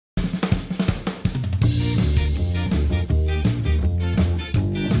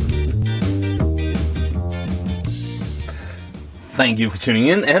Thank you for tuning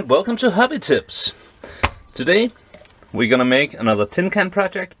in and welcome to Hobby Tips. Today we're gonna make another tin can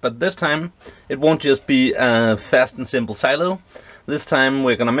project, but this time it won't just be a fast and simple silo. This time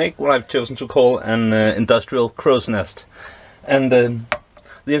we're gonna make what I've chosen to call an industrial crow's nest. And the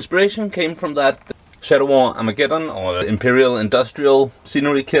inspiration came from that Shadow War Armageddon or Imperial Industrial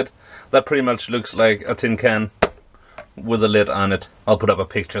Scenery Kit that pretty much looks like a tin can with a lid on it. I'll put up a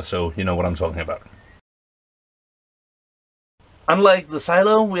picture so you know what I'm talking about. Unlike the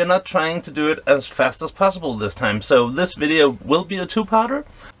silo, we are not trying to do it as fast as possible this time, so this video will be a two-parter.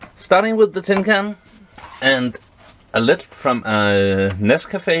 Starting with the tin can and a lid from a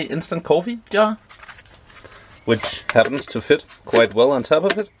Nescafe instant coffee jar, which happens to fit quite well on top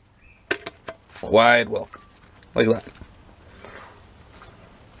of it. Quite well, like that.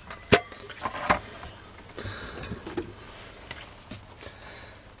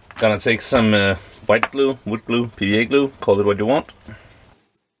 Gonna take some white glue, wood glue, PVA glue, call it what you want.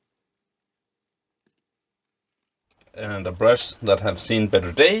 And a brush that have seen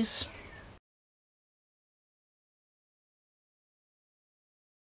better days.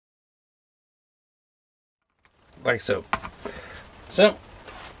 Like so. So,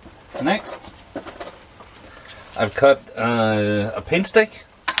 next I've cut a paint stick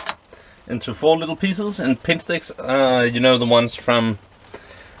into 4 little pieces, and paint sticks, you know, the ones from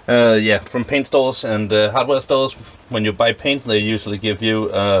from paint stores and hardware stores. When you buy paint, they usually give you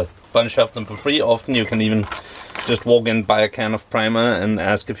a bunch of them for free. Often you can even just walk in, buy a can of primer and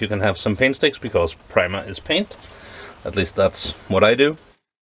ask if you can have some paint sticks, because primer is paint. At least that's what I do.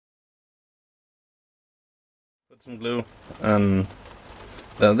 Put some glue and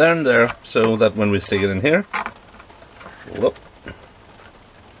there and there, so that when we stick it in here, whoop,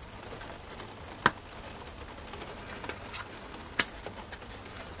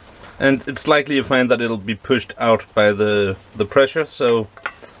 and it's likely you find that it'll be pushed out by the pressure. So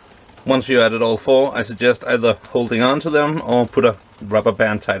once you added all 4, I suggest either holding on to them or put a rubber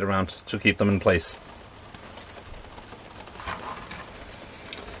band tied around to keep them in place.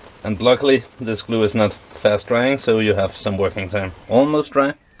 And luckily this glue is not fast drying, so you have some working time. Almost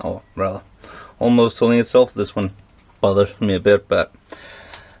dry, or rather almost holding itself. This one bothers me a bit, but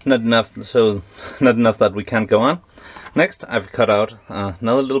not enough, so not enough that we can't go on. Next, I've cut out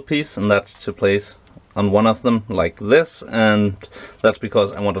another little piece, and that's to place on one of them like this, and that's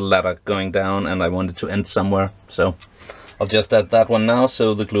because I want a ladder going down and I want it to end somewhere. So I'll just add that one now,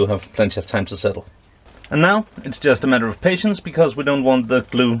 so the glue have plenty of time to settle. And now it's just a matter of patience, because we don't want the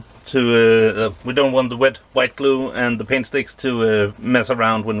glue to we don't want the wet white glue and the paint sticks to mess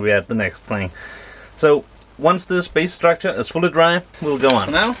around when we add the next thing. So once this base structure is fully dry, we'll go on.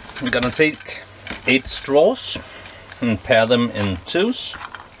 Now I'm gonna take 8 straws and pair them in 2s.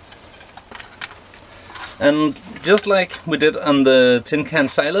 And just like we did on the tin can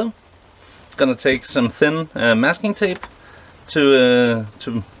silo, gonna take some thin masking tape to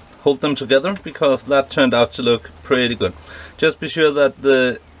hold them together, because that turned out to look pretty good. Just be sure that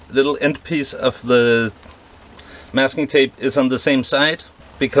the little end piece of the masking tape is on the same side,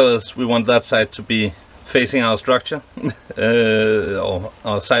 because we want that side to be facing our structure or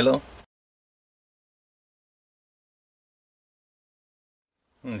our silo.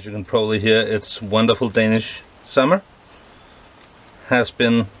 As you can probably hear, it's wonderful Danish summer. Has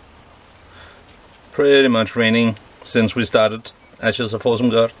been pretty much raining since we started Ashes of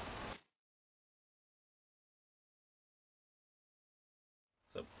Awesomegod.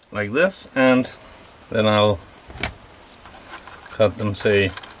 So like this, and then I'll cut them,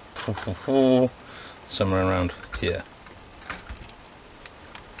 say, somewhere around here.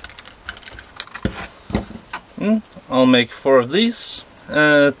 I'll make 4 of these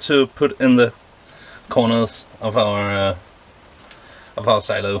to put in the corners of our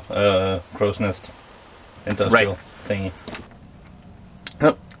silo crow's nest industrial thingy.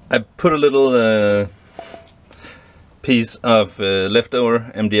 Oh, I put a little piece of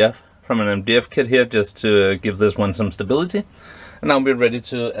leftover MDF from an MDF kit here, just to give this one some stability. And now we're ready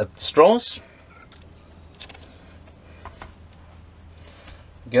to add straws.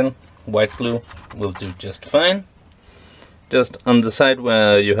 Again, white glue will do just fine. Just on the side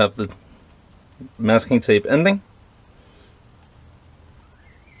where you have the masking tape ending,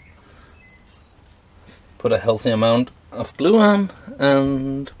 put a healthy amount of glue on,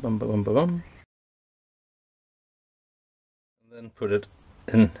 and bum, bum, bum, bum. And then put it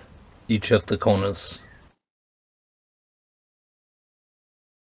in each of the corners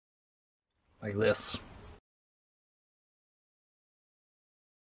like this.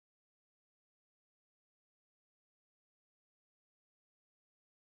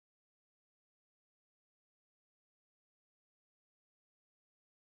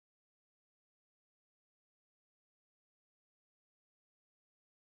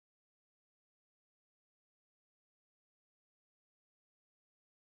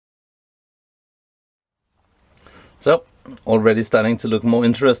 So, already starting to look more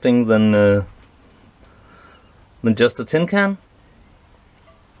interesting than just a tin can.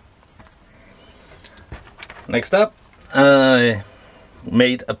 Next up, I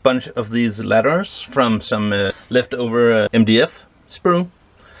made a bunch of these ladders from some leftover MDF sprue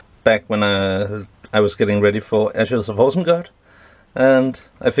back when I was getting ready for Ashes of Isengard, and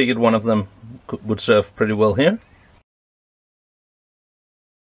I figured one of them would serve pretty well here.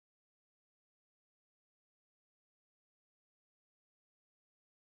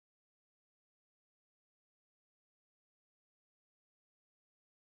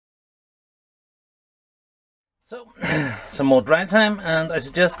 So, some more dry time, and I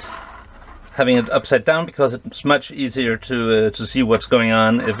suggest having it upside down because it's much easier to see what's going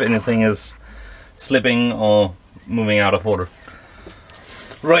on if anything is slipping or moving out of order.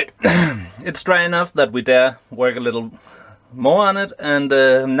 Right, it's dry enough that we dare work a little more on it, and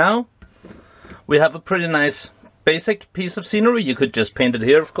now we have a pretty nice basic piece of scenery. You could just paint it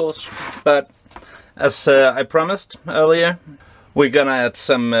here, of course, but as I promised earlier, we're gonna add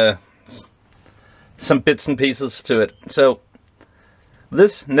some bits and pieces to it. So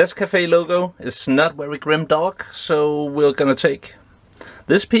this Nescafe logo is not very grimdark, so we're gonna take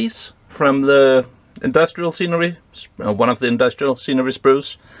this piece from the industrial scenery, one of the industrial scenery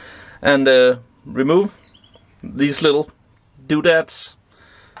sprues, and remove these little doodads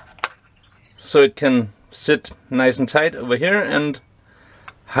so it can sit nice and tight over here and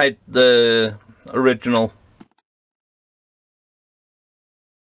hide the original.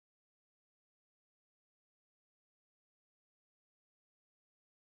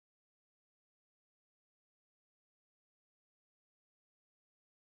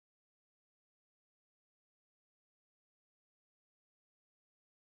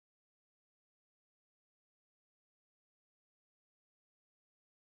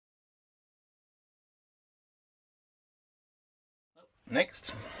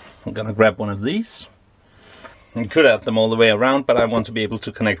 Next, I'm gonna grab one of these. You could have them all the way around, but I want to be able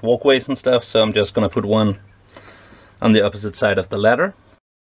to connect walkways and stuff, so I'm just gonna put one on the opposite side of the ladder.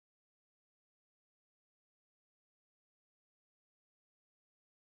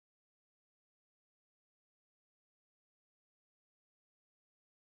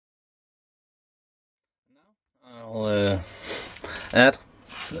 I'll add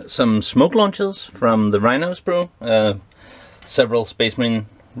some smoke launchers from the Rhino sprue. Several Space Marine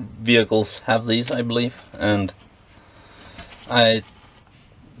vehicles have these, I believe, and I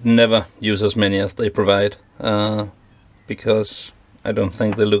never use as many as they provide because I don't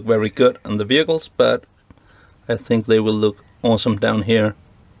think they look very good on the vehicles, but I think they will look awesome down here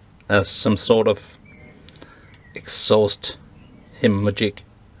as some sort of exhaust magic.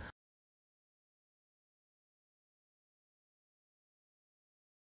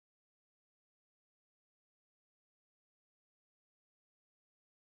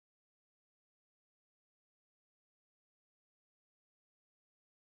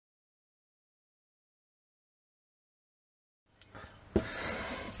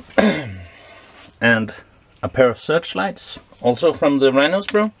 And a pair of searchlights, also from the Rhino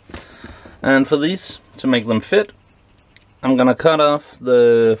sprue. And for these, to make them fit, I'm gonna cut off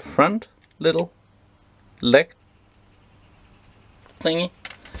the front little leg thingy.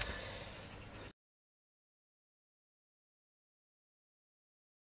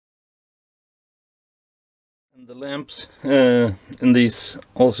 And the lamps in these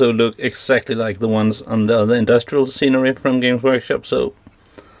also look exactly like the ones on the other industrial scenery from Games Workshop, so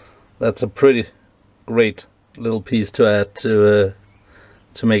that's a pretty great little piece to add to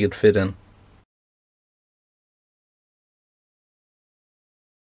make it fit in.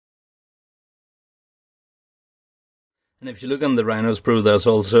 And if you look on the Rhino sprue, there's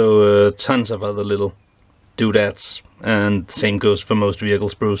also tons of other little doodads, and the same goes for most vehicle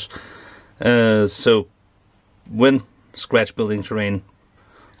sprues. So when scratch building terrain,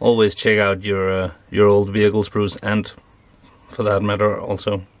 always check out your old vehicle sprues, and for that matter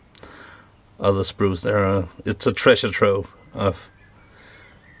also other sprues. It's a treasure trove of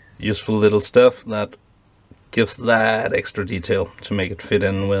useful little stuff that gives that extra detail to make it fit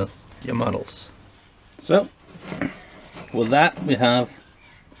in with your models. So with that, we have,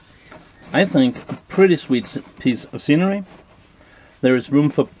 I think, a pretty sweet piece of scenery. There is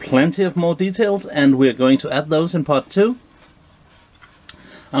room for plenty of more details, and we're going to add those in part 2.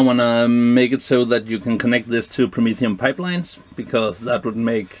 I want to make it so that you can connect this to Promethean pipelines, because that would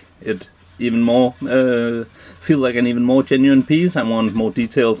make it even more feel like an even more genuine piece. I want more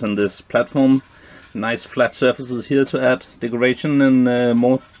details in this platform, nice flat surfaces here to add decoration, and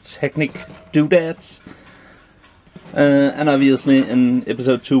more Technic doodads. And obviously in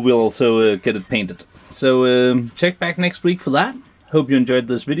episode 2 we'll also get it painted. So check back next week for that. Hope you enjoyed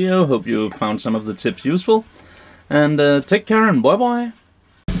this video, hope you found some of the tips useful, and take care and bye bye.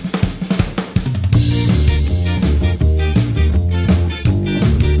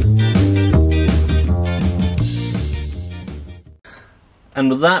 And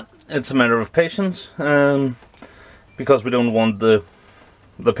with that, it's a matter of patience, because we don't want the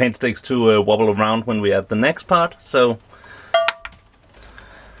paint sticks to wobble around when we add the next part. So,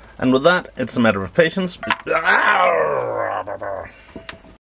 and with that, it's a matter of patience.